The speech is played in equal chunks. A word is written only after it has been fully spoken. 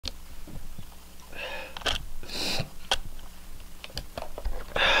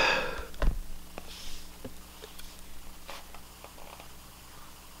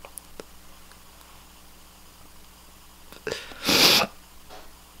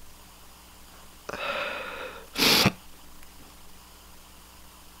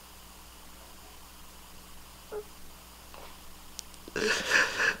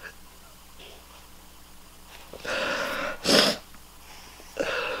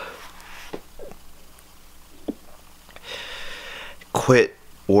Quit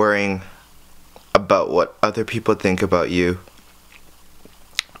worrying about what other people think about you.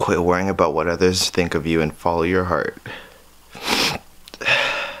 Quit worrying about what others think of you and follow your heart.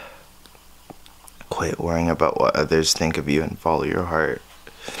 Quit worrying about what others think of you and follow your heart.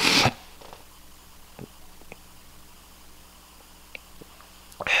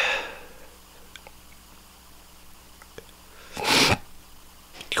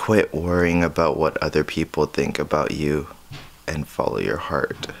 Quit worrying about what other people think about you and follow your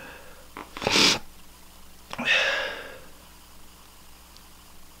heart.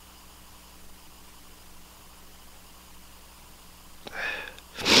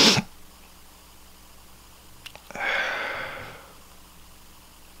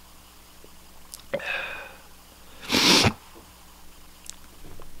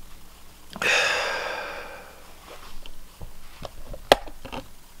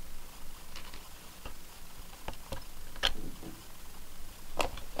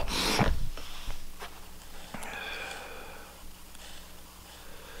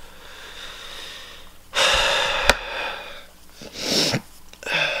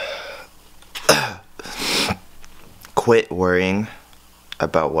 Quit worrying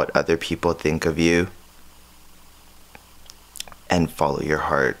about what other people think of you and follow your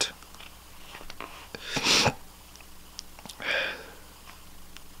heart.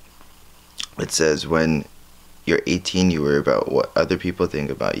 It says when you're 18, you worry about what other people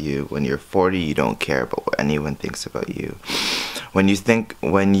think about you. When you're 40, you don't care about what anyone thinks about you. When you think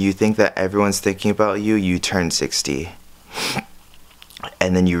that everyone's thinking about you, you turn 60.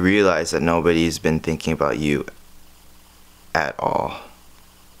 And then you realize that nobody's been thinking about you at all.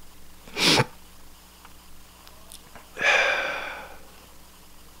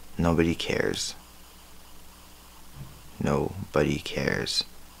 Nobody cares. Nobody cares.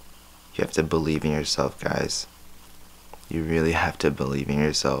 You have to believe in yourself, guys. You really have to believe in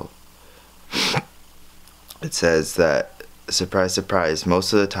yourself. It says that, surprise, surprise,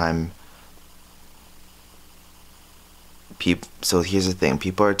 most of the time, so here's the thing,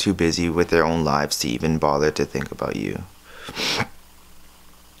 people are too busy with their own lives to even bother to think about you.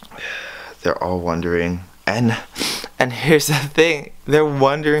 They're all wondering, and here's the thing, they're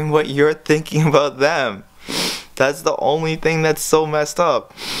wondering what you're thinking about them. That's the only thing that's so messed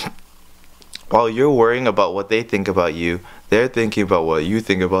up. While you're worrying about what they think about you, they're thinking about what you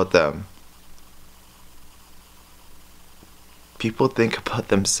think about them. People think about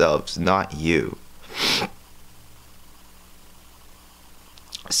themselves, not you.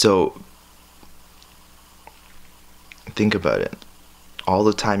 So, think about it. All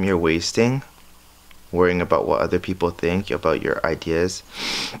the time you're wasting worrying about what other people think about your ideas,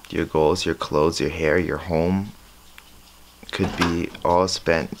 your goals, your clothes, your hair, your home, could be all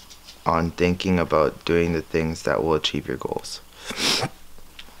spent on thinking about doing the things that will achieve your goals.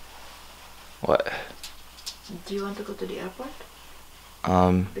 What? Do you want to go to the airport?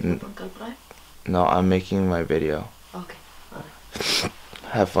 No, I'm making my video. Okay. Alright.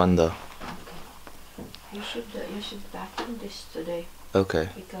 Have fun though. Okay. You should vacuum this today. Okay.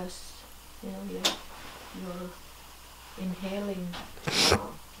 Because you're inhaling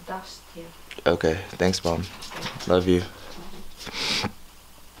dust here. Okay. Thanks, Mom. Love you.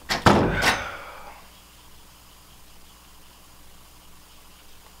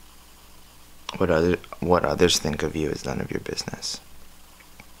 What others think of you is none of your business.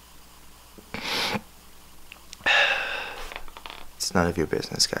 It's none of your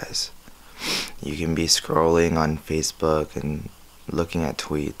business, guys. You can be scrolling on Facebook and looking at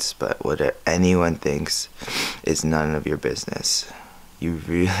tweets, but what anyone thinks is none of your business. You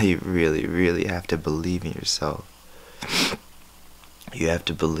really, really, really have to believe in yourself. You have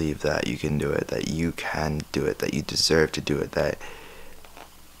to believe that you can do it, that you can do it, that you deserve to do it, that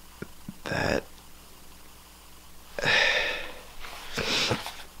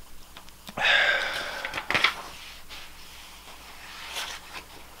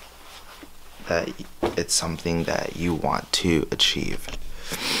it's something that you want to achieve.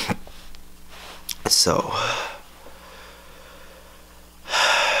 So,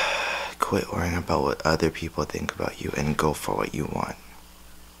 quit worrying about what other people think about you and go for what you want.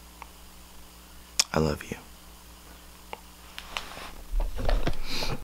 I love you.